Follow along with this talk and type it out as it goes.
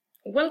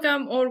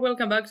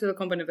Welcome back to the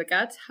Company of the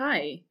Cat.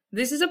 Hi.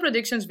 This is a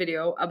predictions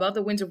video about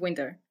the Winds of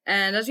Winter.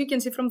 And as you can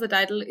see from the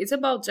title, it's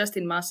about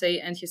Justin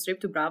Massey and his trip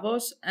to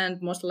Braavos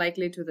and most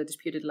likely to the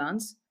disputed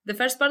lands. The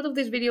first part of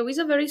this video is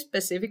a very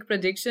specific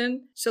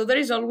prediction, so there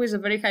is always a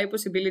very high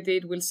possibility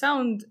it will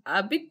sound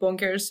a bit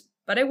bonkers,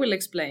 but I will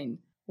explain.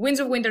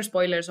 Winds of Winter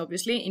spoilers,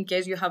 obviously, in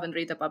case you haven't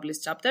read the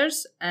published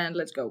chapters, and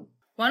let's go.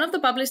 One of the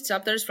published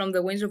chapters from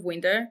the Winds of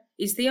Winter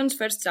is Theon's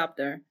first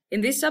chapter.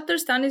 In this chapter,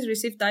 Stannis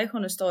received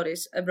Tychon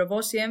Astoris, a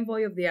Braavosi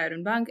envoy of the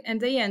Iron Bank, and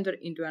they enter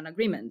into an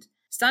agreement.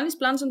 Stannis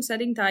plans on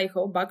sending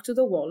Tychon back to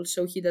the wall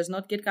so he does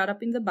not get caught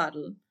up in the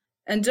battle.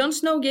 And Jon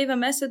Snow gave a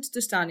message to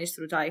Stannis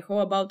through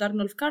Tychon about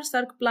Arnulf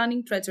Karstark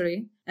planning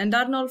treachery, and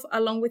Arnulf,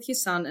 along with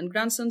his son and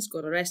grandsons,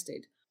 got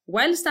arrested.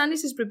 While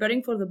Stannis is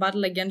preparing for the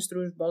battle against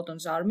Roose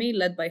Bolton's army,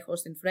 led by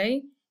Hostin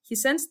Frey, he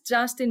sends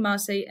Justin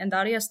Massey and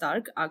Arya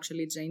Stark,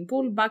 actually Jane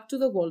Poole, back to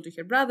the wall to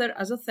her brother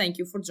as a thank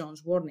you for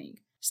Jon's warning.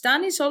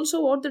 Stannis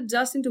also ordered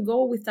Justin to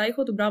go with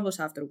Tychon to Braavos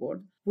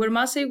afterward, where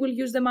Massey will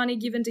use the money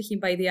given to him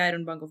by the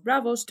Iron Bank of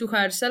Braavos to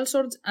hire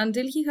sellswords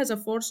until he has a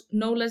force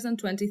no less than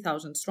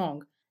 20,000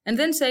 strong, and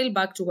then sail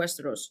back to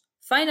Westeros.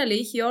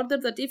 Finally, he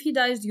ordered that if he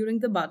dies during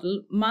the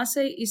battle,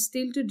 Massey is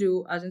still to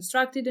do as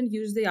instructed and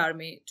use the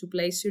army to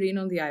place Cyrene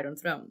on the Iron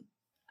Throne.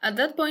 At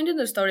that point in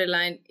the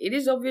storyline, it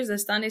is obvious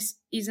that Stannis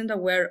isn't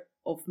aware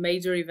of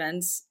major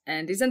events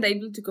and isn't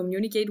able to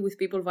communicate with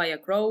people via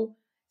Crow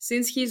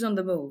since he's on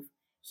the move.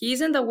 He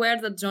isn't aware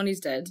that Jon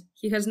is dead,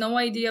 he has no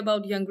idea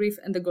about young Griff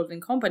and the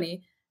Golden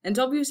Company, and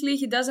obviously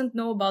he doesn't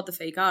know about the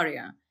fake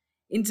Arya.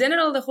 In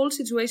general, the whole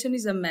situation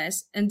is a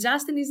mess, and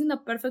Justin is in a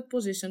perfect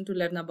position to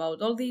learn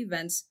about all the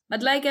events,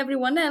 but like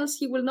everyone else,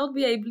 he will not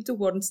be able to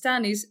warn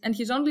Stannis, and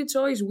his only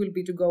choice will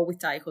be to go with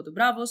Tychon to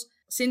Braavos,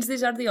 since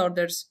these are the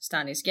orders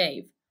Stannis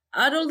gave.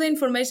 Add all the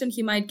information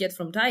he might get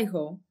from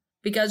Tychon,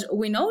 because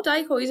we know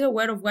Tychon is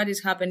aware of what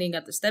is happening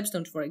at the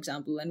Stepstones, for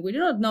example, and we do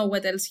not know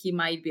what else he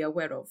might be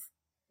aware of.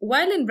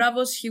 While in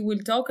Braavos, he will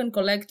talk and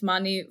collect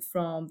money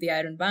from the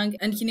Iron Bank,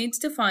 and he needs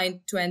to find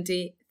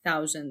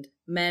 20,000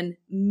 men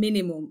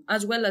minimum,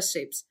 as well as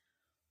ships,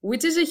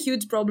 which is a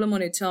huge problem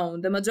on its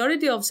own. The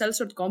majority of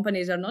sellsword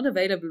companies are not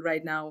available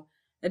right now,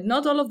 and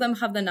not all of them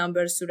have the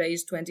numbers to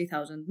raise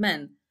 20,000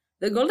 men.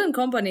 The Golden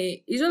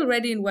Company is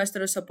already in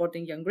Westeros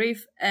supporting young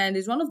Griff, and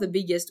is one of the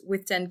biggest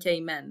with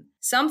 10k men,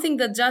 something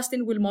that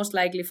Justin will most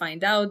likely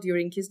find out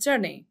during his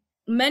journey.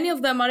 Many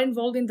of them are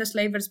involved in the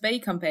Slaver's Bay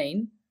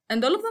campaign,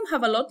 and all of them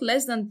have a lot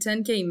less than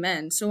 10k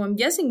men, so I'm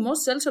guessing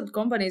most sellsword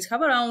companies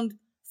have around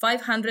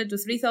 500 to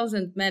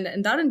 3,000 men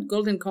and aren't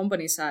Golden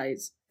Company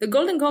size. The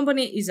Golden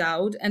Company is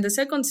out, and the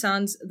Second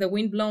Sons, the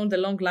Windblown, the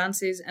Long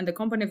Lances, and the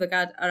Company of the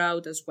Cat are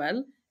out as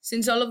well,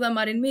 since all of them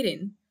are in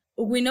Meereen.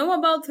 We know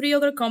about 3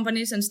 other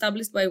companies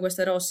established by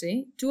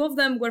Westerosi. 2 of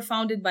them were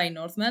founded by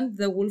Northmen,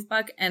 the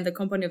Wolfpack and the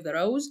Company of the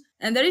Rose,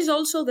 and there is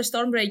also the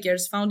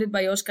Stormbreakers founded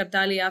by Oscar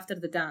Tully after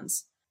the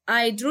dance.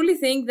 I truly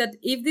think that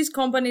if these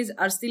companies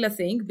are still a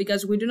thing,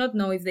 because we do not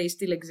know if they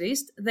still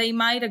exist, they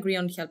might agree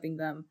on helping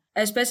them,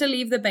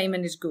 especially if the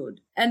payment is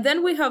good. And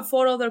then we have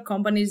 4 other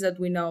companies that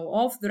we know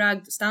of: the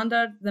Ragged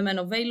Standard, the Men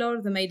of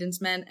Valor, the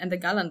Maiden's Men, and the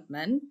Gallant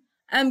Men.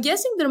 I'm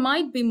guessing there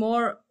might be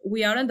more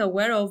we aren't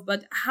aware of,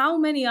 but how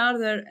many are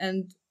there,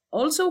 and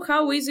also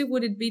how easy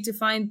would it be to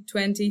find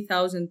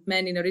 20,000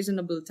 men in a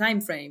reasonable time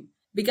frame?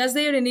 Because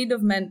they are in need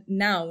of men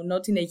now,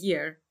 not in a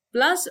year.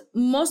 Plus,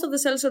 most of the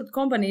sellsword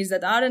companies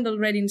that aren't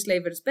already in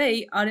Slaver's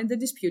Bay are in the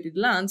disputed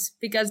lands,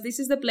 because this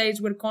is the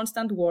place where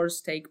constant wars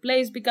take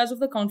place because of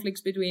the conflicts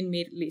between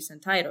Myr, Lys,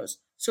 and Tyros.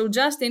 So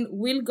Justin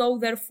will go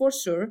there for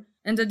sure,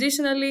 and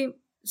additionally,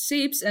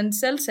 ships and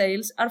cell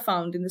sails are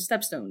found in the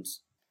Stepstones.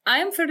 I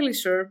am fairly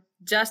sure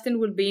Justin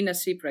will be in a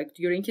shipwreck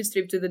during his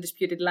trip to the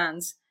disputed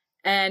lands,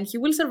 and he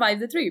will survive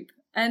the trip.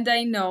 And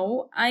I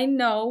know,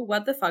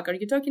 what the fuck are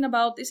you talking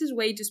about? This is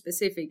way too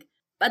specific.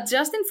 But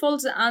Justin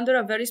falls under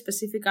a very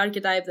specific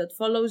archetype that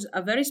follows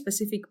a very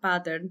specific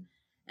pattern,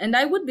 and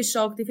I would be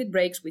shocked if it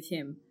breaks with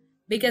him,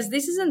 because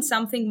this isn't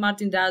something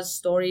Martin does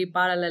story,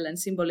 parallel, and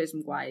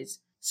symbolism-wise,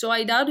 so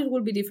I doubt it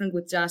will be different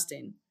with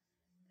Justin.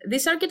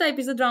 This archetype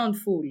is the drowned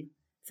fool.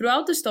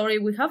 Throughout the story,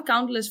 we have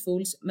countless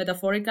fools,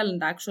 metaphorical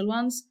and actual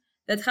ones,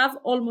 that have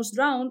almost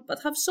drowned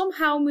but have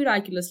somehow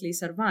miraculously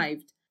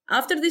survived.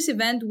 After this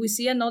event, we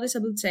see a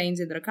noticeable change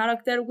in their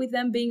character, with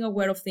them being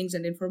aware of things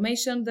and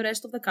information the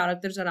rest of the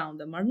characters around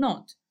them are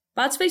not.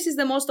 Patchface is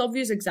the most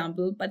obvious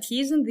example, but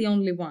he isn't the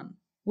only one.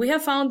 We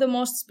have found the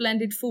most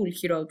splendid fool,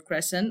 he wrote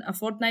Crescent, a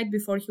fortnight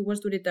before he was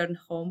to return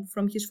home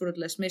from his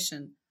fruitless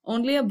mission.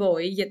 Only a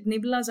boy, yet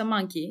nimble as a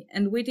monkey,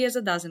 and witty as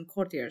a dozen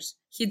courtiers.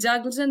 He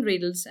juggles and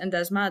riddles and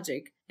does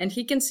magic, and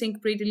he can sing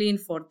prettily in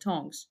 4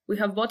 tongues. We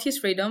have bought his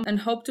freedom and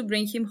hope to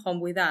bring him home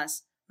with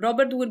us.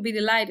 Robert will be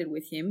delighted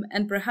with him,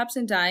 and perhaps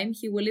in time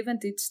he will even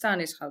teach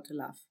Stannis how to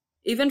laugh.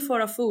 Even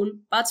for a fool,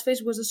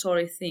 Patchface was a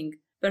sorry thing.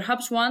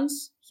 Perhaps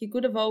once he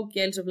could evoke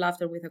yells of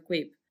laughter with a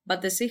quip,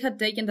 but the sea had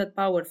taken that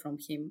power from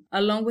him,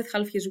 along with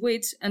half his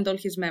wits and all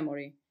his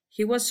memory.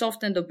 He was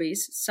soft and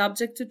obese,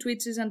 subject to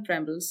twitches and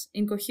trembles,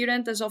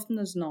 incoherent as often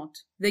as not.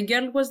 The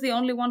girl was the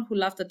only one who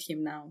laughed at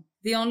him now,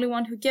 the only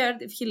one who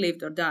cared if he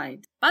lived or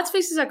died.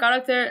 Patchface is a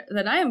character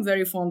that I am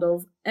very fond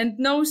of, and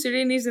no,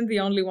 Shireen isn't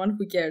the only one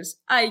who cares.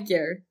 I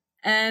care.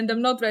 And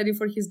I'm not ready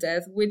for his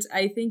death, which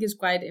I think is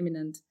quite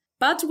imminent.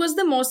 Patch was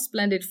the most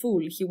splendid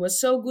fool. He was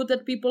so good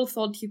that people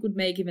thought he could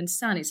make even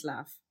Stannis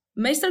laugh.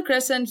 Maester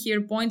Crescent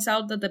here points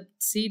out that the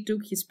sea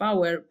took his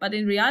power, but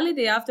in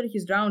reality after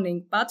his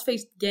drowning,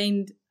 Patchface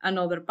gained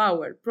another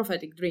power,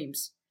 prophetic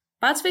dreams.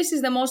 Patchface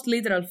is the most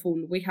literal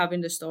fool we have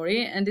in the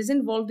story and is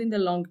involved in the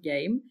long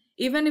game,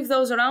 even if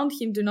those around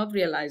him do not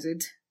realize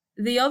it.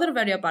 The other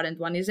very apparent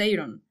one is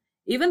Aurane.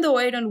 Even though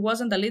Aurane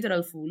wasn't a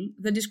literal fool,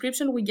 the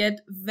description we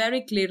get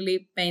very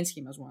clearly paints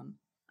him as one.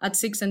 At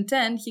 6 and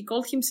 10, he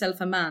called himself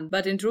a man,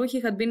 but in truth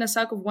he had been a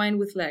sack of wine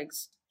with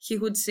legs. He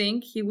would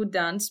sing, he would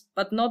dance,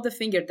 but not the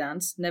finger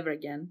dance, never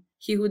again.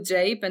 He would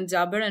jape and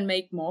jabber and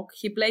make mock,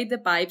 he played the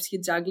pipes, he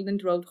juggled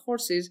and rode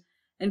horses,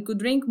 and could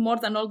drink more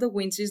than all the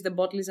winches, the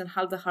bottles, and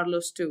half the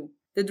harlows too.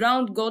 The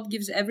drowned god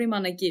gives every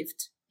man a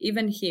gift,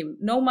 even him.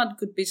 No man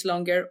could pitch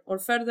longer or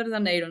further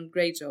than Aurane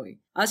Greyjoy,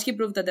 as he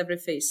proved at every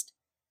feast.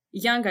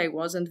 Young I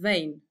was and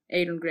vain,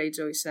 Aurane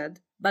Greyjoy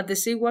said, but the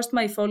sea washed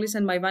my follies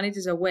and my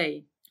vanities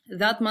away.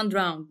 That man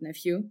drowned,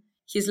 nephew.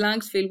 His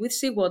lungs filled with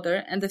sea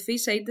water, and the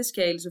fish ate the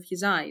scales of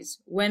his eyes.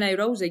 When I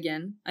rose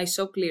again, I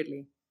saw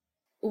clearly.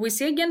 We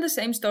see again the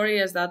same story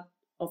as that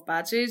of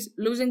Patches,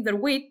 losing their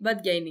wit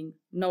but gaining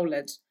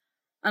knowledge.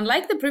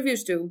 Unlike the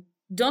previous two,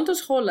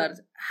 Dontos Hollard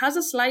has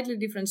a slightly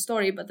different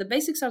story, but the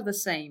basics are the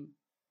same.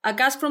 A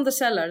cask from the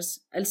cellars,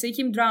 I'll see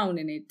him drown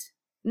in it.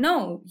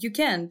 No, you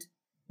can't.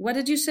 What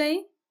did you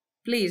say?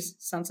 Please,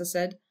 Sansa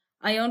said.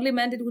 I only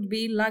meant it would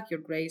be luck,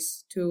 your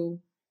grace, to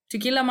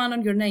kill a man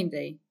on your name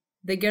day.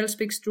 The girl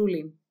speaks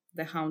truly,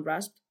 the hound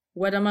rasped.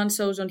 What a man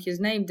sows on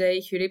his name day,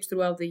 he reaps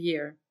throughout the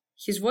year.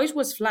 His voice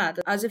was flat,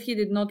 as if he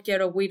did not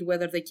care a whit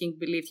whether the king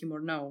believed him or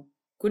no.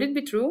 Could it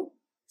be true?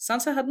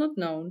 Sansa had not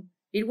known.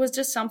 It was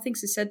just something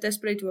she said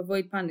desperate to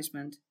avoid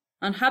punishment.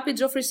 Unhappy,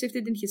 Joffrey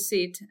shifted in his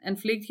seat and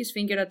flicked his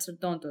finger at Ser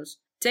Dontos.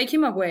 Take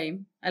him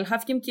away. I'll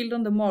have him killed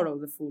on the morrow,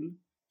 the fool.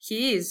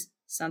 He is,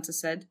 Sansa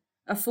said.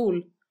 A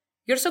fool.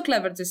 You're so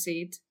clever to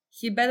see it.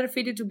 He better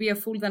fitted to be a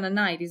fool than a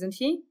knight, isn't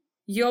he?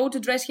 You ought to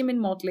dress him in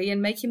motley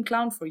and make him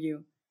clown for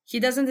you. He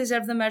doesn't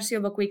deserve the mercy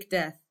of a quick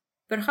death.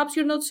 Perhaps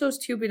you're not so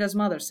stupid as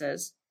mother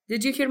says.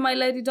 Did you hear my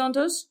lady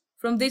Dontos?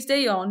 From this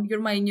day on,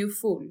 you're my new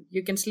fool.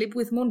 You can sleep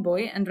with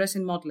Moonboy and dress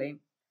in motley.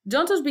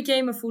 Dontos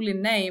became a fool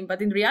in name,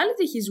 but in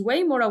reality he's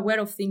way more aware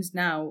of things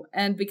now,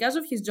 and because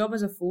of his job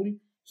as a fool,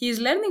 he is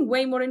learning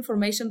way more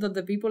information than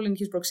the people in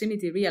his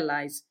proximity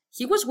realize.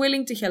 He was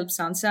willing to help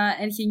Sansa,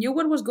 and he knew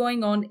what was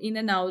going on in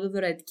and out of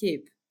the Red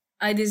Keep.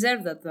 I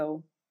deserve that,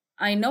 though.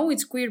 I know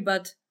it's queer,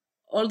 but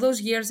all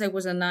those years I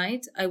was a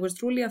knight, I was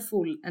truly a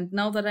fool, and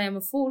now that I am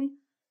a fool,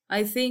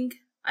 I think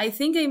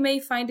I may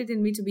find it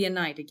in me to be a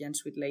knight again,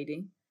 sweet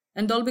lady.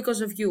 And all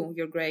because of you,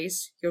 your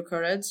grace, your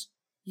courage.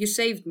 You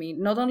saved me,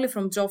 not only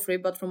from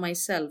Joffrey, but from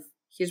myself.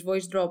 His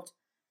voice dropped.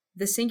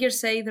 The singers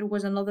say there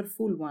was another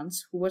fool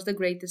once, who was the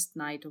greatest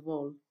knight of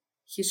all.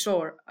 He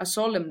swore, a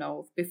solemn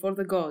oath, before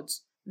the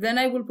gods. Then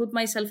I will put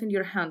myself in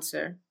your hands,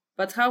 sir.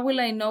 But how will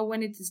I know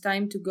when it is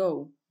time to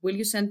go? Will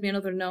you send me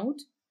another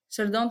note?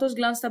 Ser Dontos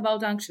glanced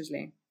about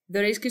anxiously. The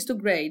risk is too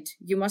great.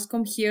 You must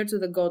come here to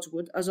the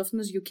Godswood as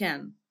often as you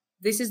can.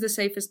 This is the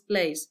safest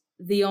place,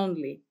 the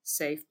only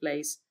safe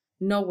place.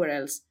 Nowhere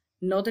else.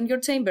 Not in your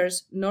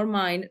chambers, nor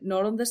mine,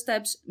 nor on the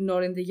steps,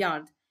 nor in the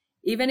yard.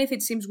 Even if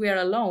it seems we are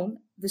alone,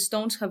 the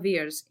stones have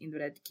ears in the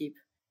Red Keep.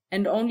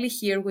 And only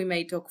here we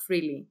may talk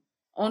freely.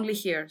 Only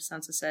here,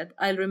 Sansa said.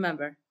 I'll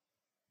remember.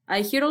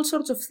 I hear all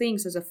sorts of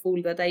things as a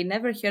fool that I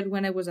never heard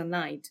when I was a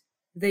knight.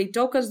 They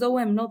talk as though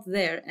I'm not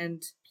there,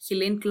 and he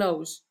leaned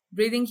close,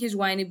 breathing his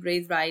whiny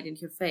breath right in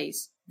her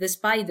face. The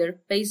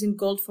spider pays in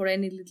gold for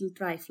any little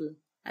trifle.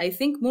 I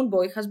think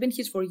Moonboy has been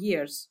his for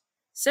years.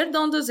 Ser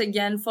Dontos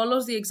again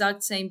follows the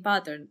exact same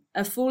pattern,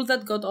 a fool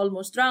that got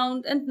almost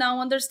drowned and now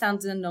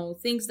understands and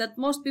knows things that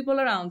most people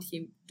around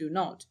him do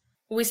not.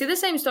 We see the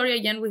same story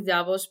again with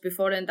Braavos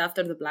before and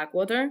after the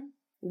Blackwater.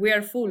 We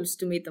are fools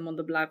to meet them on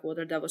the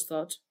Blackwater, Braavos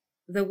thought.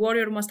 The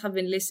warrior must have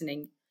been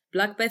listening.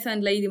 Black Betha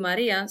and Lady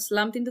Maria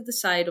slammed into the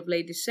side of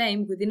Lady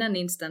Shame within an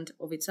instant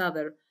of each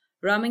other,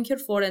 ramming her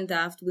fore and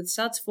aft with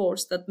such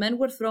force that men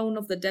were thrown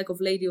off the deck of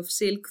Lady of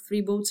Silk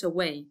 3 boats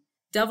away.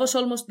 Davos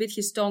almost bit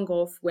his tongue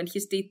off when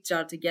his teeth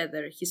jarred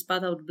together. He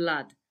spat out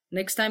blood.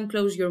 Next time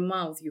close your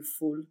mouth, you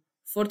fool.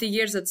 40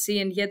 years at sea,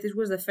 and yet it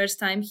was the first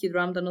time he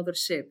rammed another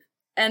ship.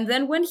 And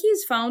then when he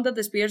is found at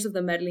the spears of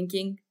the Merlin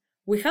King,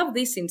 we have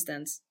this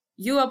instance.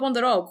 You up on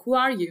the rock, who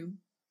are you?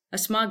 A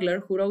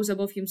smuggler who rose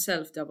above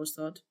himself, Davos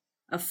thought.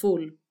 A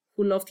fool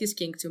who loved his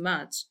king too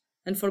much,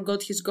 and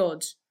forgot his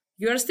gods.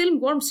 You are still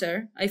warm,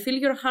 sir. I feel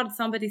your heart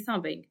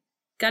thumpity-thumping.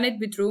 Can it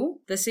be true?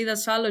 The sea that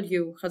swallowed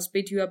you has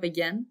spit you up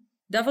again?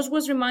 Davos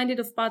was reminded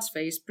of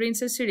Patchface,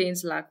 Princess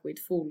Shireen's lack-wit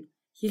fool.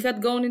 He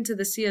had gone into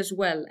the sea as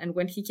well, and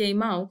when he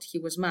came out, he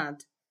was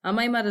mad. Am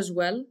I mad as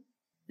well?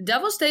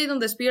 Davos stayed on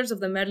the spears of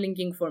the Merlin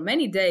King for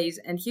many days,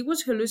 and he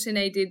was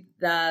hallucinated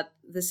that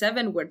the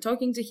Seven were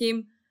talking to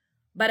him.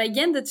 But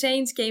again, the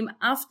change came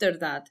after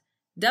that.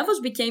 Davos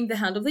became the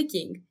Hand of the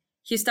King.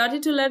 He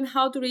started to learn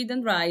how to read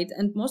and write,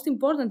 and most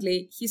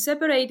importantly, he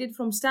separated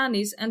from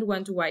Stannis and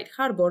went to White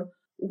Harbor,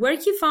 where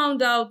he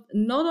found out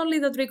not only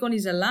that Rickon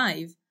is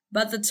alive,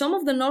 but that some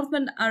of the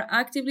Northmen are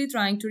actively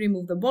trying to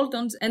remove the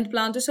Boltons and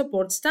plan to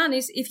support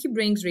Stannis if he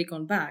brings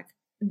Rickon back.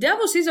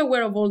 Davos is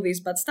aware of all this,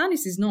 but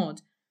Stannis is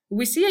not.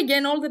 We see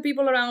again all the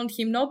people around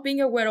him not being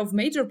aware of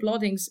major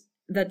plottings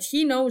that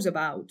he knows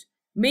about.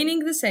 Meaning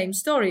the same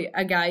story,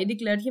 a guy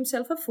declared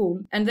himself a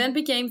fool and then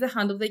became the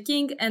Hand of the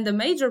King and a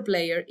major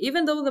player,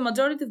 even though the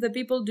majority of the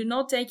people do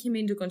not take him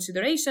into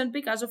consideration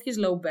because of his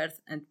low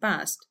birth and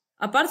past.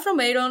 Apart from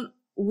Aeron,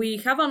 we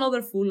have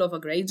another fool of a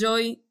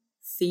Greyjoy,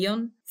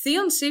 Theon.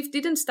 Theon's shift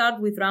didn't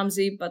start with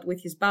Ramsay, but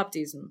with his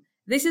baptism.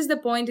 This is the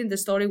point in the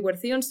story where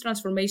Theon's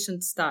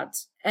transformation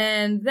starts.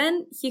 And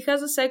then he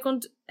has a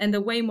second and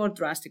a way more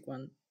drastic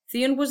one.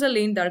 Theon was a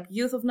lean, dark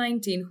youth of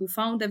 19 who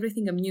found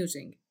everything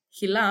amusing.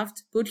 He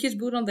laughed, put his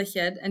boot on the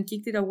head, and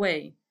kicked it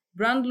away.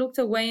 Bran looked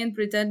away and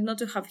pretended not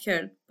to have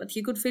heard, but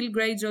he could feel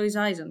Greyjoy's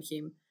eyes on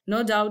him.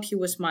 No doubt he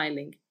was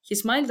smiling. He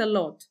smiled a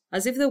lot,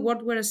 as if the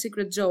word were a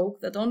secret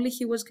joke that only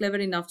he was clever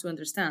enough to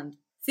understand.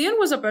 Theon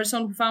was a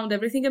person who found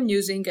everything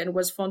amusing and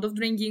was fond of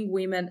drinking,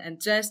 women, and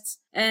jests,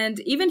 and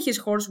even his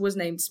horse was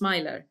named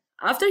Smiler.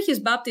 After his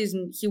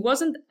baptism, he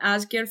wasn't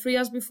as carefree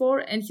as before,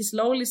 and he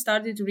slowly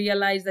started to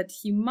realize that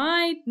he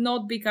might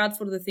not be cut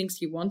for the things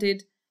he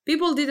wanted.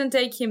 People didn't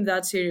take him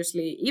that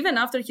seriously, even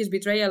after his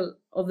betrayal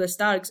of the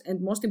Starks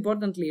and most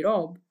importantly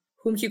Robb,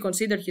 whom he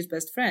considered his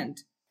best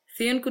friend.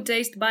 Theon could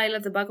taste bile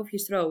at the back of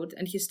his throat,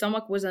 and his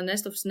stomach was a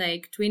nest of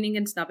snakes twinning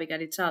and snapping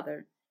at each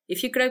other. If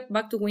he crept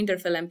back to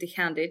Winterfell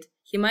empty-handed,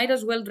 he might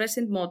as well dress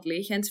in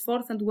motley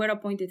henceforth and wear a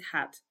pointed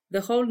hat.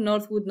 The whole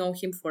North would know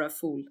him for a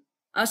fool.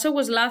 Asa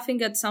was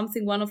laughing at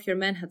something one of her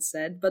men had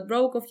said, but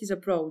broke off his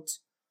approach.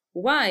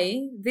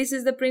 Why? This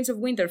is the Prince of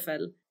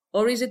Winterfell.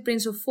 Or is it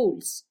Prince of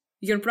Fools?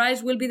 Your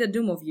prize will be the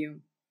doom of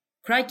you.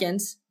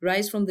 Krakens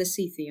rise from the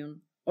sea,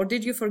 Theon. Or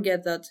did you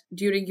forget that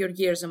during your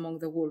years among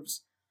the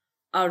wolves?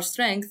 Our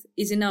strength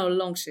is in our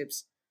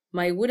longships.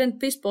 My wooden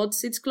peacepot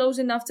sits close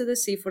enough to the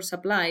sea for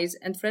supplies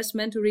and fresh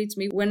men to reach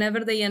me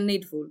whenever they are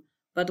needful.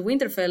 But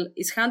Winterfell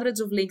is hundreds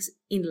of leagues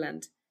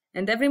inland,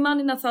 and every man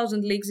in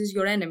 1,000 leagues is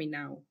your enemy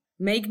now.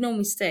 Make no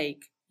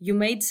mistake. You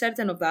made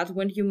certain of that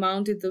when you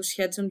mounted those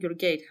heads on your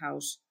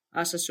gatehouse.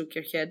 Asa shook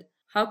her head.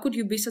 How could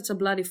you be such a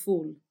bloody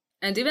fool?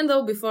 And even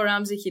though before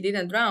Ramsay he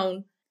didn't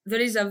drown, there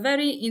is a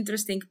very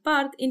interesting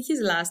part in his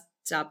last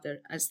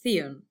chapter as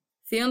Theon.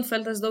 Theon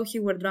felt as though he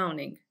were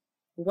drowning.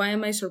 Why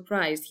am I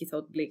surprised, he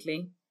thought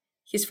bleakly.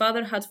 His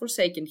father had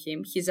forsaken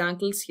him, his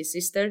uncles, his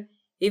sister,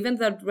 even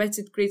that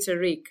wretched creature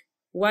Rick.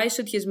 Why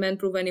should his men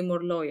prove any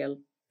more loyal?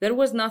 There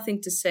was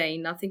nothing to say,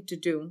 nothing to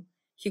do.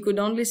 He could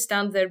only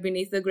stand there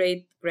beneath the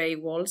great grey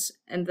walls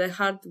and the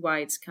hard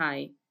white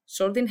sky,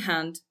 sword in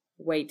hand,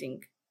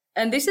 waiting.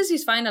 And this is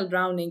his final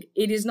drowning.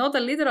 It is not a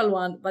literal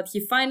one, but he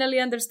finally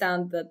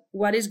understands that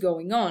what is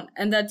going on,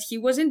 and that he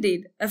was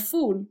indeed a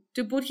fool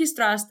to put his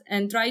trust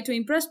and try to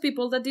impress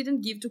people that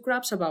didn't give two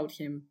craps about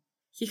him.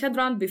 He had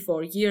run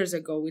before, years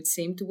ago it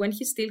seemed, when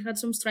he still had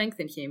some strength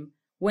in him,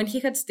 when he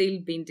had still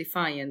been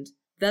defiant.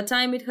 That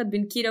time it had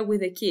been Kira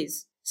with the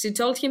keys. She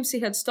told him she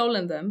had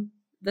stolen them,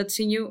 that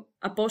she knew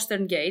a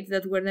postern gate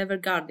that were never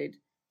guarded.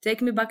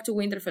 Take me back to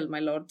Winterfell, my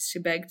lord, she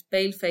begged,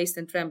 pale-faced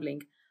and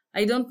trembling.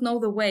 I don't know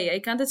the way, I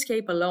can't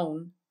escape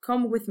alone.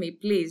 Come with me,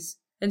 please.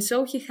 And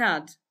so he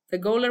had. The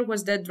gaoler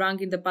was dead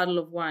drunk in the puddle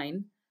of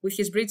wine, with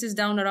his breeches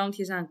down around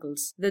his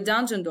ankles. The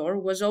dungeon door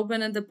was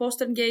open and the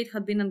postern gate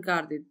had been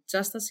unguarded,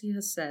 just as he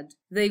had said.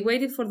 They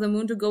waited for the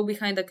moon to go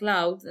behind a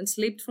cloud, and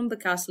slipped from the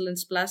castle and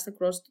splashed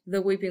across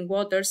the weeping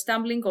water,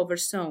 stumbling over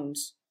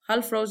stones,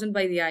 half frozen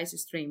by the icy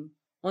stream.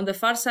 On the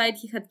far side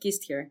he had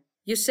kissed her.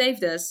 You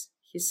saved us,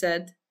 he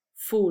said.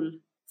 Fool,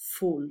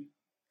 fool.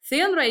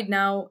 Theon right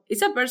now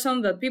is a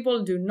person that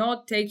people do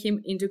not take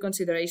him into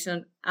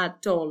consideration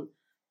at all.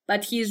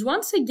 But he is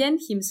once again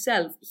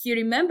himself. He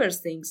remembers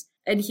things,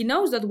 and he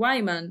knows that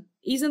Wyman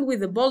isn't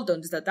with the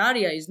Boltons, that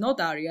Arya is not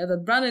Arya,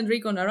 that Bran and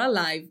Rickon are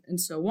alive, and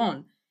so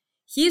on.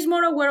 He is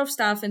more aware of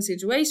stuff and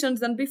situations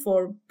than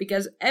before,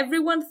 because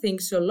everyone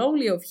thinks so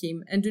lowly of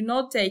him and do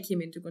not take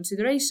him into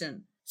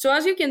consideration. So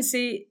as you can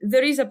see,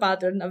 there is a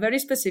pattern, a very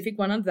specific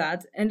one on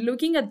that, and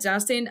looking at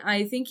Justin,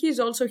 I think he is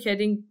also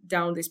heading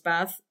down this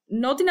path,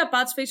 not in a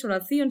Patchface or a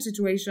Theon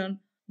situation,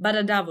 but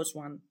a Davos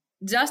one.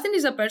 Justin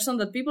is a person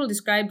that people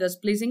described as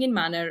pleasing in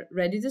manner,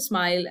 ready to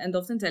smile, and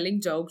often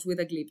telling jokes with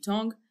a glib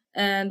tongue,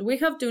 and we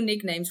have two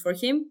nicknames for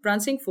him,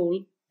 Prancing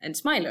Fool and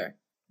Smiler.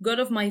 God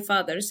of my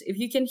fathers, if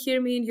you can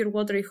hear me in your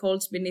watery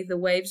halls beneath the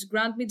waves,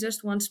 grant me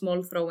just one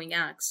small throwing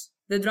axe.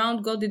 The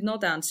drowned god did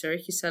not answer,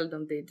 he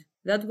seldom did.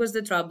 That was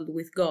the trouble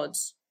with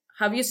gods.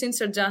 Have you seen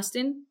Sir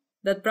Justin?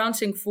 That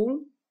prancing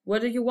fool?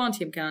 What do you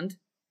want him, Kant?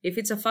 If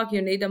it's a fuck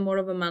you need, I'm more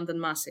of a man than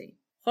Massey.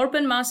 Horp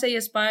and Massey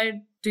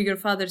aspired to your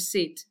father's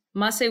seat.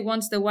 Massey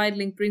wants the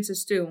wildling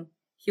princess too.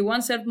 He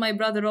once served my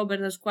brother Robert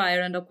as squire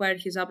and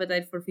acquired his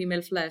appetite for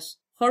female flesh.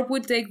 Horp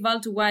would take Val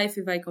to wife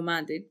if I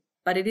commanded,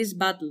 but it is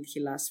battle he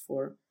lusts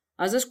for.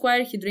 As a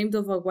squire he dreamed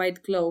of a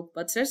white cloak,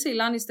 but Cersei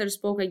Lannister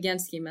spoke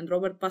against him and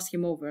Robert passed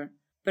him over.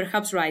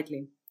 Perhaps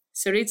rightly.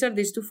 Sir Richard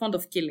is too fond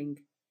of killing.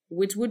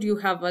 Which would you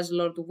have as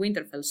Lord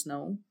Winterfell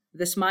Snow?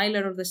 The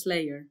Smiler or the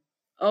Slayer?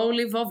 Oh,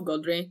 leave off,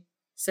 Godry,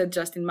 said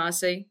Justin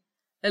Massey,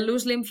 a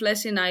loose-limbed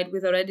fleshy knight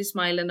with a ready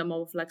smile and a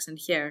mop of flaxen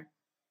hair.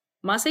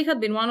 Massey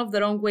had been one of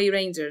the Wrong Way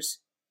Rangers.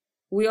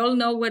 We all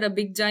know what a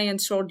big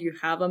giant sword you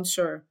have, I'm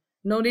sure.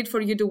 No need for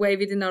you to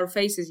wave it in our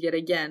faces yet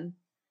again.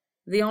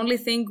 The only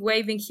thing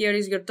waving here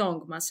is your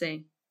tongue,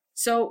 Massey.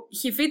 So,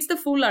 he fits the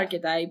fool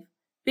archetype.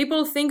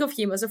 People think of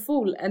him as a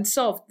fool and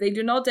soft. They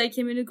do not take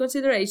him into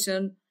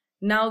consideration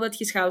now that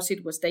his house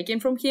seat was taken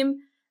from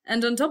him.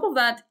 And on top of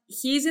that,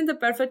 he is in the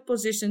perfect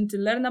position to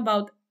learn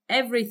about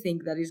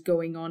everything that is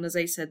going on, as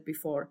I said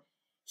before.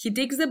 He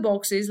ticks the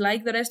boxes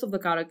like the rest of the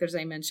characters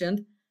I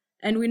mentioned,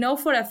 and we know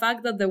for a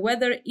fact that the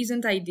weather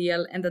isn't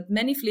ideal and that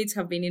many fleets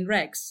have been in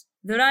wrecks.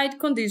 The right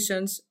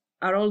conditions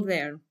are all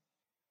there.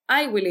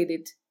 I will eat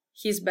it,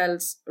 his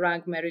bells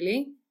rang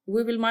merrily.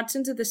 We will march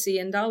into the sea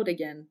and out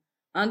again.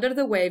 Under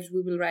the waves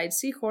we will ride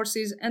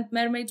seahorses and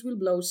mermaids will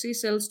blow sea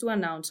sails to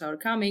announce our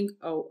coming,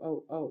 oh,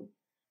 oh, oh.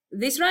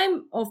 This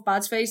rhyme of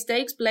Pat's Face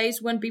takes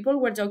place when people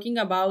were talking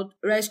about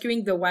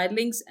rescuing the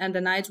wildlings and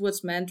the Night's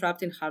Watchmen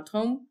trapped in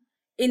Hardhome.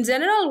 In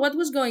general, what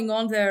was going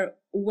on there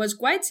was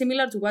quite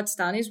similar to what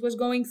Stannis was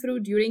going through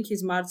during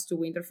his march to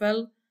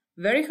Winterfell.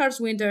 Very harsh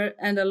winter,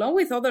 and along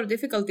with other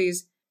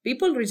difficulties,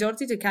 people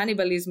resorted to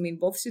cannibalism in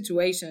both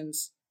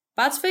situations.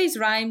 Pat's Face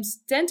rhymes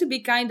tend to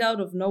be kind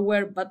out of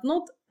nowhere, but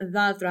not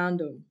that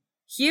random.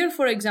 Here,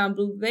 for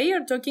example, they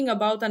are talking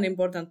about an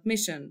important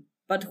mission,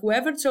 but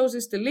whoever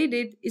chooses to lead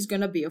it is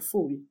gonna be a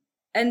fool.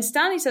 And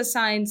Stannis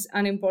assigns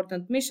an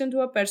important mission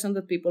to a person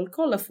that people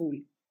call a fool.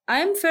 I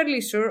am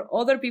fairly sure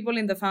other people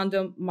in the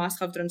fandom must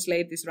have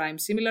translated this rhyme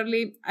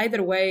similarly.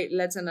 Either way,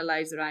 let's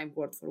analyze the rhyme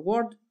word for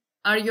word.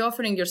 Are you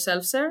offering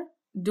yourself, sir?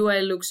 Do I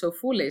look so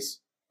foolish?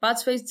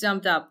 Pat's Face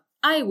jumped up.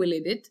 I will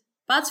lead it.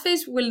 Pat's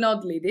Face will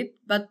not lead it,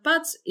 but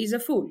Pat's is a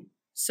fool,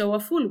 so a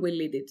fool will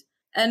lead it.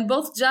 And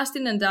both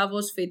Justin and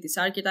Davos fit this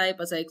archetype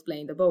as I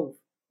explained above.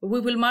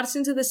 We will march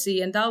into the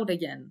sea and out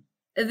again.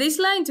 This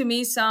line to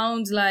me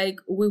sounds like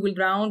we will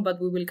drown but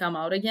we will come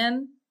out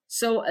again.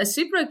 So a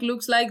shipwreck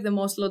looks like the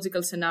most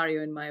logical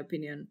scenario in my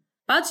opinion.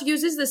 Patch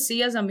uses the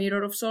sea as a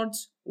mirror of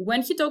sorts.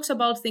 When he talks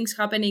about things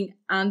happening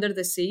under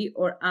the sea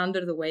or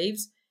under the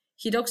waves,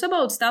 he talks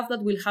about stuff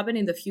that will happen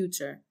in the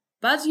future.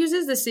 Patch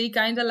uses the sea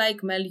kinda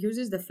like Mel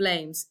uses the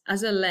flames,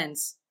 as a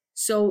lens.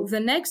 So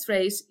the next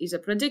phrase is a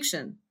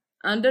prediction.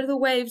 Under the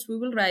waves we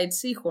will ride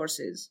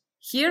seahorses.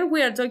 Here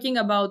we are talking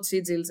about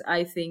sigils,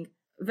 I think.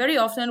 Very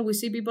often we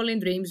see people in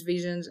dreams,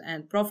 visions,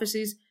 and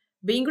prophecies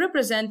being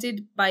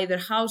represented by their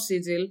house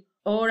sigil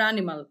or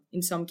animal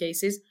in some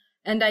cases,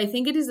 and I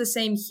think it is the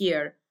same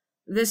here.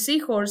 The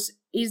seahorse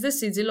is the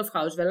sigil of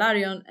House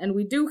Velaryon, and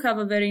we do have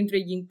a very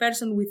intriguing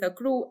person with a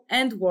crew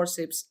and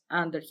warships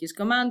under his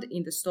command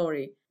in the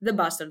story, the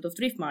Bastard of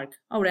Driftmark,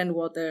 Aurane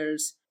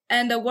Waters.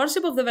 And a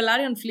warship of the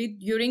Velaryon fleet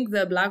during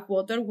the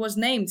Blackwater was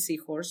named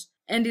Seahorse,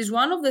 and is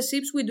one of the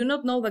ships we do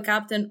not know the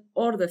captain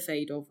or the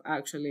fate of,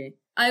 actually.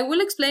 I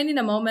will explain in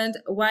a moment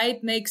why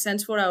it makes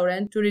sense for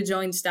Aurane to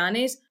rejoin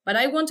Stannis, but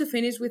I want to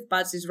finish with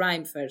Patsy's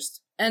rhyme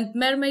first. And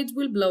mermaids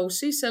will blow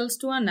sea sails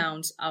to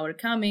announce our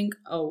coming,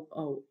 oh,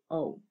 oh,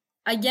 oh.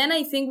 Again,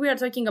 I think we are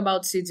talking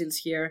about sigils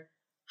here.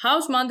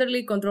 House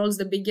Manderly controls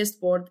the biggest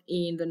port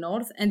in the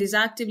north and is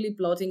actively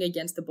plotting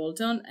against the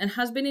Bolton and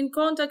has been in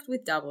contact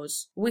with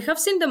Davos. We have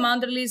seen the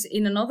Manderlys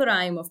in another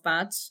rhyme of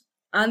Pat's.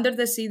 Under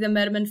the sea the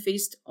mermen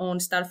feast on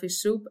starfish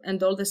soup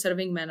and all the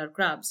serving men are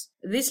crabs.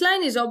 This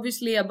line is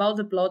obviously about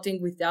the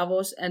plotting with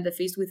Davos and the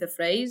feast with a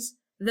phrase.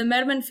 The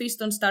mermen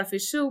feast on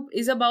starfish soup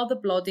is about the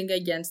plotting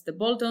against the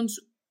Boltons,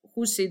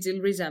 whose sigil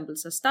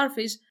resembles a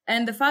starfish,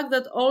 and the fact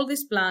that all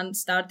this plan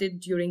started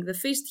during the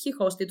feast he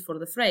hosted for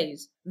the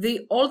phrase.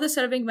 The all the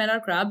serving men are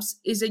crabs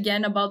is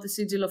again about the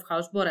sigil of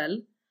House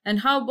Borel,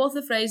 and how both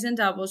the phrase and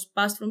Davos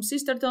passed from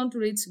Sisterton to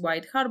reach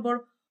White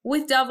Harbour,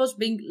 with Davos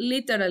being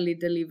literally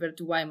delivered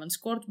to Wyman's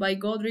court by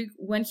Godric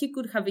when he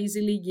could have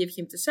easily give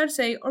him to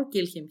Cersei or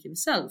kill him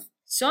himself.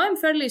 So I'm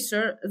fairly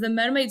sure the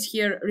mermaids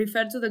here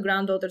refer to the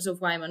granddaughters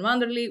of Wyman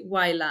Manderly,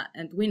 Wyla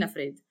and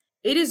Winifred.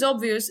 It is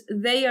obvious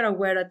they are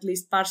aware at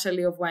least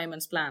partially of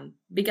Wyman's plan,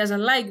 because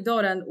unlike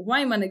Doran,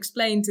 Wyman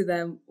explained to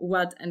them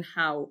what and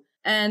how.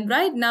 And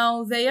right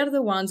now they are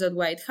the ones at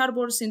White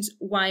Harbour since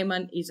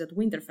Wyman is at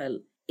Winterfell.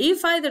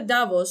 If either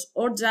Davos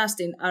or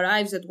Justin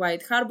arrives at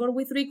White Harbour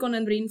with recon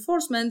and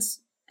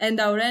reinforcements, and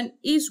Aurane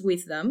is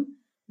with them,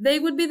 they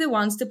would be the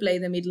ones to play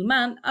the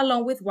middleman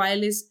along with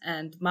Wylis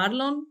and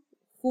Marlon,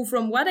 who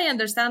from what I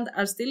understand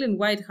are still in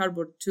White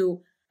Harbour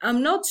too.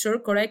 I'm not sure,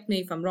 correct me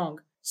if I'm wrong.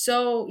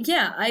 So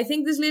yeah, I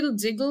think this little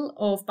jiggle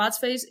of Pat's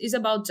Face is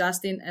about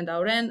Justin and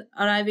Aurane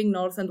arriving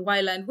north and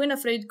Wyla and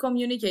Winifred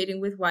communicating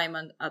with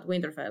Wyman at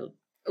Winterfell.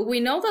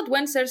 We know that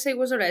when Cersei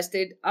was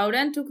arrested,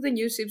 Aurane took the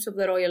new ships of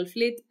the royal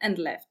fleet and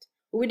left.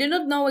 We do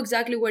not know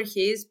exactly where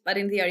he is, but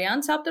in the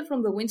Aryan chapter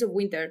from the Winds of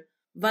Winter,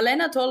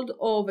 Valena told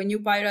of a new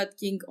pirate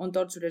king on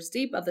Torturer's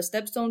Deep at the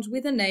Stepstones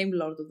with the name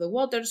Lord of the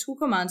Waters who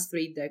commands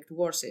 3 decked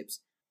warships.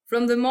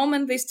 From the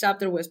moment this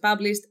chapter was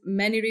published,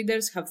 many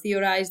readers have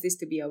theorized this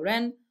to be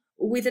Aurane,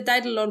 with the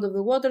title Lord of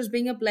the Waters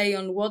being a play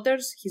on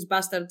Waters, his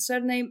bastard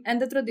surname,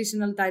 and the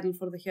traditional title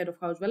for the head of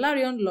House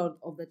Velaryon, Lord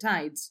of the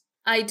Tides.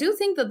 I do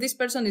think that this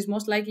person is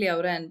most likely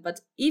Aurane,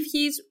 but if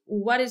he is,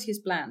 what is his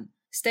plan?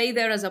 Stay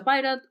there as a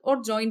pirate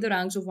or join the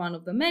ranks of one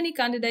of the many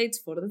candidates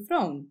for the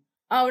throne?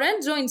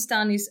 Aurane joined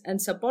Stannis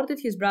and supported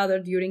his brother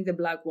during the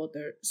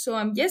Blackwater, so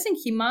I'm guessing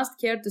he must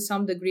care to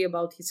some degree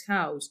about his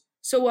house.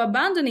 So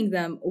abandoning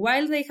them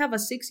while they have a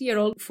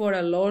 6-year-old for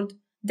a lord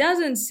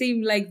doesn't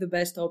seem like the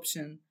best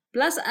option.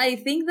 Plus, I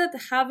think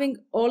that having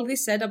all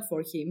this set up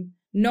for him,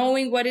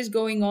 knowing what is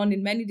going on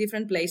in many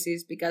different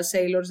places because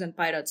sailors and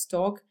pirates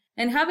talk,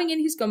 and having in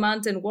his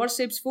command 10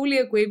 warships fully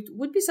equipped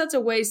would be such a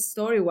waste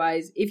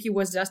story-wise if he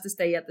was just to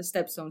stay at the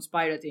Stepstones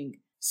pirating.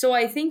 So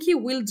I think he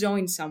will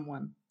join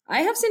someone.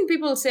 I have seen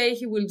people say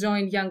he will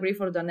join young Griff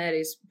or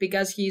Daenerys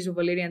because he is of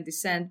Valyrian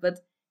descent, but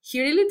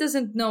he really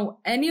doesn't know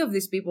any of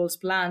these people's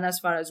plan as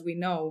far as we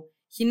know.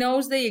 He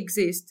knows they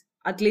exist,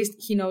 at least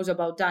he knows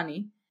about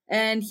Dany,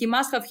 and he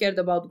must have heard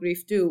about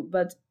Griff too,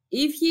 but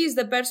if he is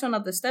the person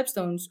at the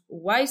Stepstones,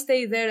 why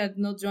stay there and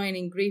not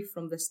joining Griff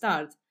from the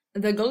start?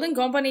 The Golden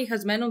Company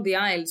has men on the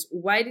Isles,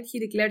 why did he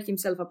declare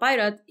himself a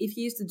pirate if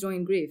he is to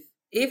join Griff?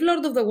 If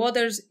Lord of the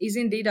Waters is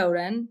indeed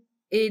Aurane,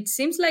 it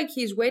seems like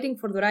he is waiting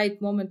for the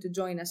right moment to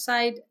join a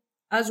side,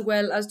 as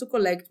well as to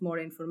collect more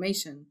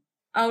information.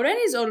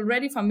 Aurane is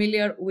already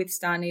familiar with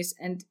Stannis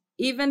and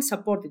even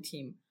supported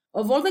him.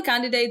 Of all the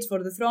candidates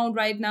for the throne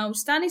right now,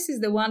 Stannis is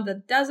the one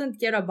that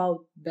doesn't care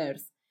about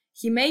birth.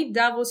 He made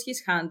Braavos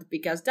his hand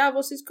because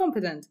Braavos is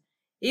competent.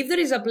 If there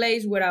is a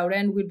place where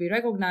Aurane will be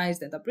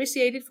recognized and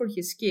appreciated for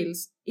his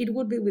skills, it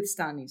would be with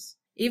Stannis.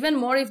 Even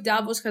more if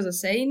Braavos has a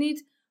say in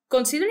it,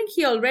 considering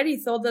he already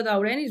thought that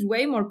Aurane is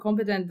way more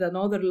competent than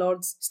other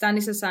lords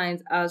Stannis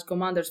assigned as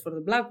commanders for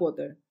the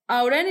Blackwater.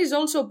 Aurane is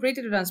also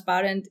pretty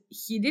transparent.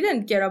 He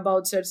didn't care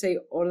about Cersei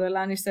or the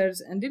Lannisters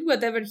and did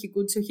whatever he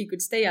could so he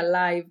could stay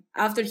alive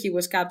after he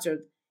was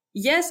captured.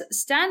 Yes,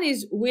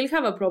 Stannis will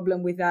have a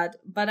problem with that,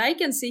 but I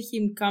can see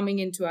him coming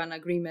into an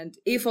agreement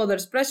if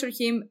others pressure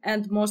him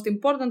and most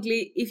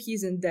importantly, if he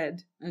isn't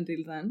dead until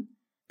then.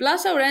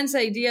 Plus, Aurane's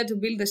idea to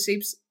build the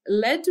ships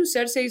led to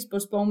Cersei's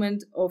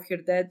postponement of her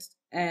death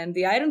and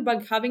the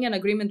Ironbank having an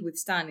agreement with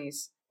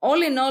Stannis.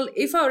 All in all,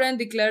 if Aurane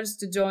declares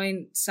to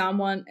join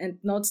someone and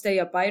not stay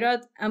a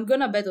pirate, I'm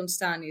gonna bet on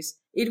Stannis.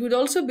 It would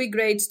also be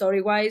great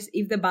story-wise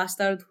if the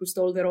bastard who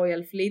stole the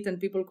royal fleet and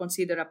people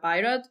consider a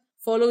pirate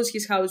follows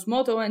his house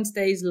motto and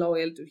stays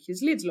loyal to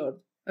his liege lord.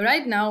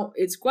 Right now,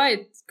 it's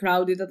quite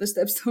crowded at the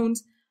Stepstones.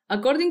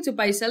 According to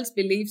Pycelle's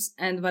beliefs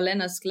and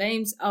Valena's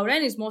claims,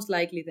 Aurane is most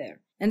likely there.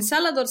 And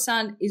Salador's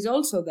son is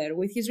also there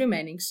with his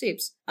remaining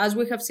ships, as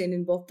we have seen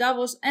in both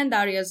Braavos and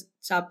Arya's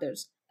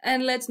chapters.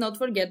 And let's not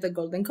forget the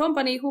Golden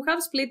Company, who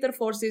have split their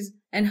forces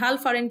and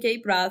half are in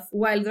Cape Wrath,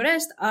 while the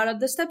rest are at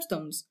the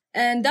Stepstones.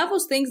 And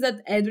Braavos thinks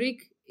that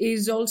Edric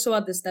is also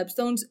at the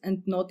Stepstones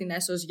and not in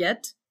Essos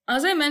yet.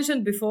 As I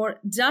mentioned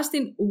before,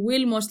 Justin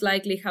will most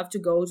likely have to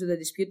go to the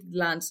disputed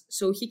lands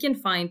so he can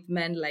find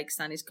men like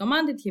Stannis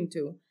commanded him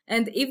to.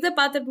 And if the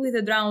pattern with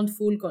the drowned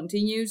fool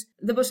continues,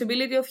 the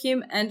possibility of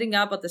him ending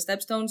up at the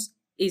Stepstones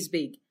is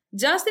big.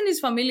 Justin is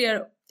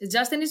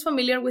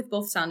familiar with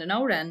both San and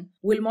Aurane,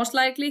 will most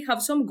likely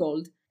have some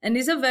gold, and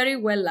is a very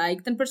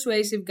well-liked and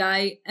persuasive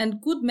guy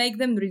and could make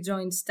them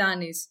rejoin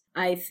Stannis,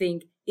 I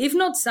think. If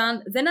not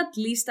San, then at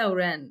least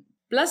Aurane.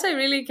 Plus, I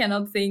really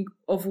cannot think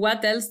of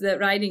what else the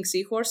riding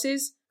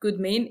seahorses could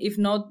mean if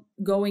not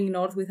going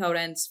north with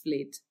Aurane's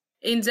fleet.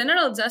 In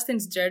general,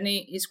 Justin's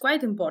journey is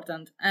quite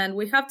important, and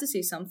we have to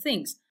see some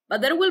things.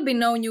 But there will be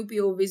no new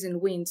POVs in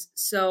Winds,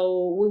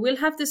 so we will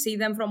have to see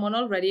them from an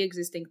already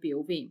existing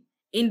POV.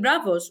 In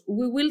Braavos,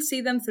 we will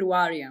see them through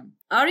Arya.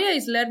 Arya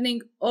is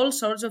learning all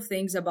sorts of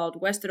things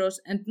about Westeros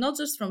and not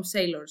just from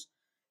sailors.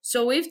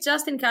 So if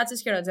Justin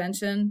catches her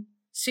attention,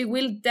 she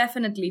will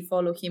definitely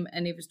follow him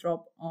and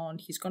eavesdrop on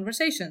his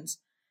conversations.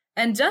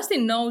 And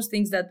Justin knows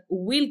things that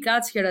will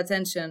catch her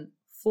attention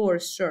for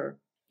sure.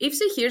 If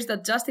she hears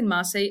that Justin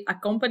Massey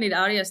accompanied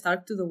Arya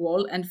Stark to the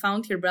wall and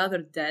found her brother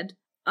dead,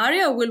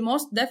 Arya will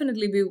most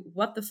definitely be,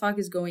 what the fuck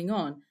is going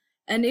on?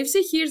 And if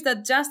she hears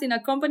that Justin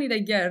accompanied a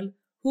girl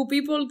who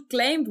people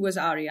claimed was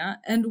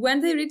Arya, and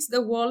when they reached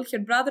the wall, her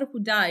brother who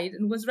died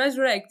and was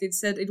resurrected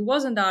said it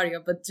wasn't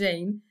Arya but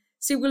Jane,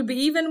 she will be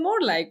even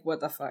more like, what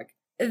the fuck?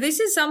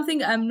 This is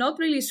something I'm not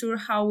really sure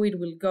how it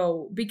will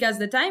go, because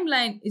the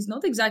timeline is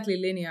not exactly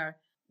linear.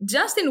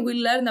 Justin will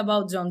learn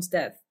about Jon's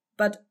death,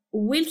 but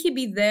will he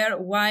be there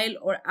while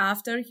or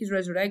after his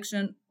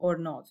resurrection or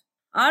not?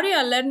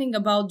 Arya learning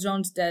about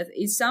Jon's death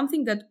is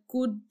something that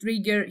could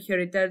trigger her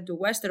return to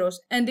Westeros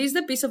and is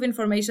the piece of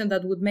information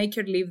that would make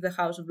her leave the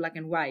House of Black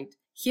and White.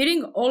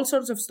 Hearing all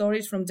sorts of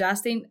stories from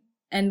Justin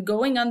and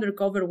going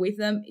undercover with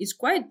them is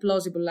quite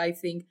plausible, I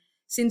think,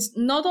 since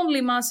not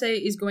only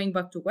Massey is going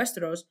back to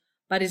Westeros,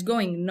 but is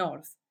going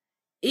north.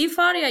 If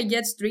Arya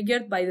gets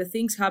triggered by the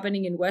things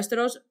happening in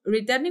Westeros,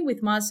 returning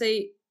with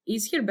Massey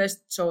is her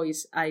best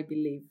choice, I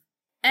believe.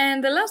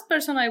 And the last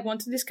person I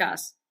want to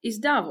discuss is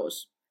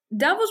Davos.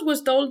 Davos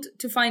was told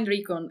to find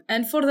Rickon,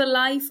 and for the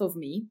life of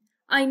me,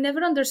 I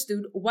never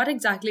understood what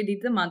exactly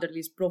did the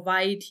Manderleys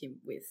provide him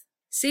with.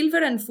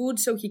 Silver and food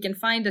so he can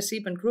find a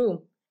ship and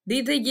crew.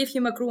 Did they give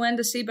him a crew and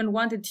a ship and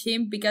wanted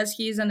him because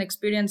he is an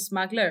experienced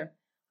smuggler?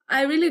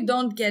 I really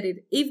don't get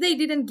it. If they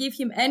didn't give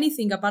him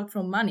anything apart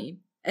from money,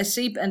 a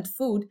ship and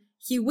food,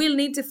 he will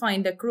need to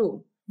find a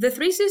crew. The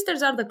Three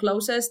Sisters are the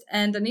closest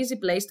and an easy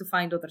place to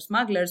find other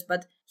smugglers,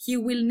 but he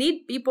will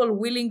need people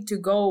willing to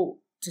go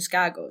to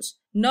Skagos.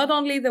 Not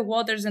only the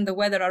waters and the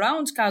weather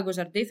around Skagos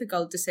are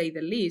difficult to say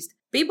the least,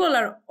 people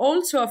are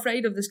also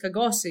afraid of the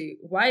Skagosi,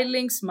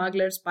 wildlings,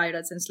 smugglers,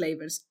 pirates and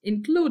slavers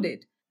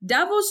included.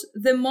 Davos,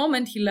 the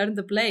moment he learned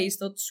the place,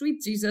 thought,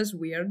 sweet Jesus,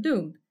 we are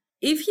doomed.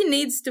 If he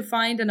needs to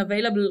find an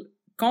available,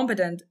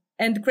 competent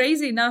and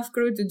crazy enough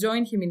crew to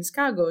join him in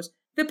Skagos,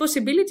 the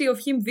possibility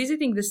of him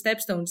visiting the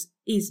Stepstones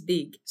is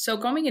big. So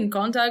coming in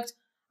contact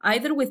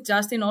either with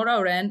Justin or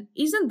Aurane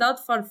isn't that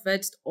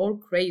far-fetched or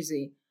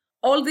crazy.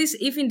 All this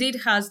if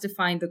indeed has to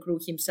find the crew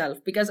himself,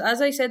 because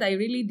as I said, I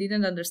really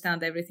didn't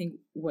understand, everything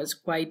was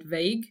quite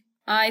vague.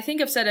 I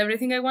think I've said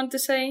everything I want to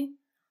say.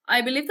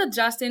 I believe that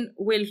Justin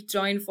will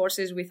join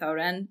forces with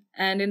Aurane,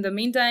 and in the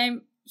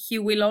meantime, he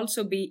will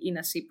also be in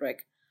a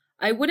shipwreck.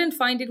 I wouldn't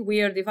find it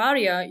weird if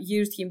Arya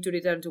used him to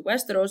return to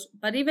Westeros,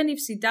 but even if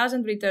she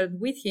doesn't return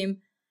with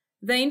him,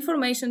 the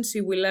information she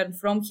will learn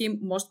from him,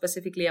 more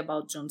specifically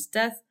about Jon's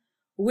death,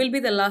 will be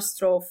the last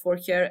straw for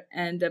her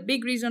and a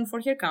big reason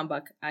for her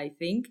comeback, I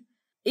think.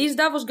 Is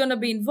Davos gonna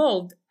be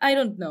involved? I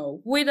don't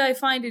know. Would I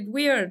find it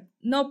weird?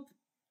 Nope.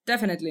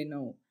 Definitely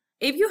no.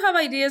 If you have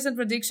ideas and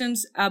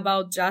predictions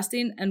about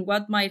Justin and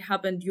what might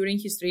happen during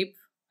his trip,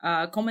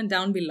 comment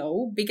down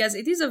below, because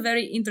it is a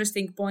very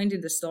interesting point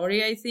in the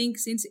story, I think,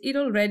 since it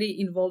already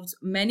involves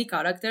many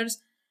characters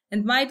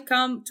and might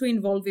come to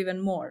involve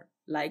even more,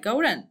 like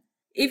Aurane.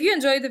 If you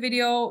enjoyed the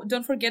video,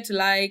 don't forget to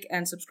like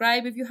and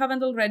subscribe if you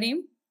haven't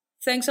already.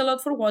 Thanks a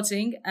lot for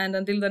watching, and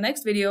until the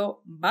next video,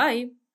 bye!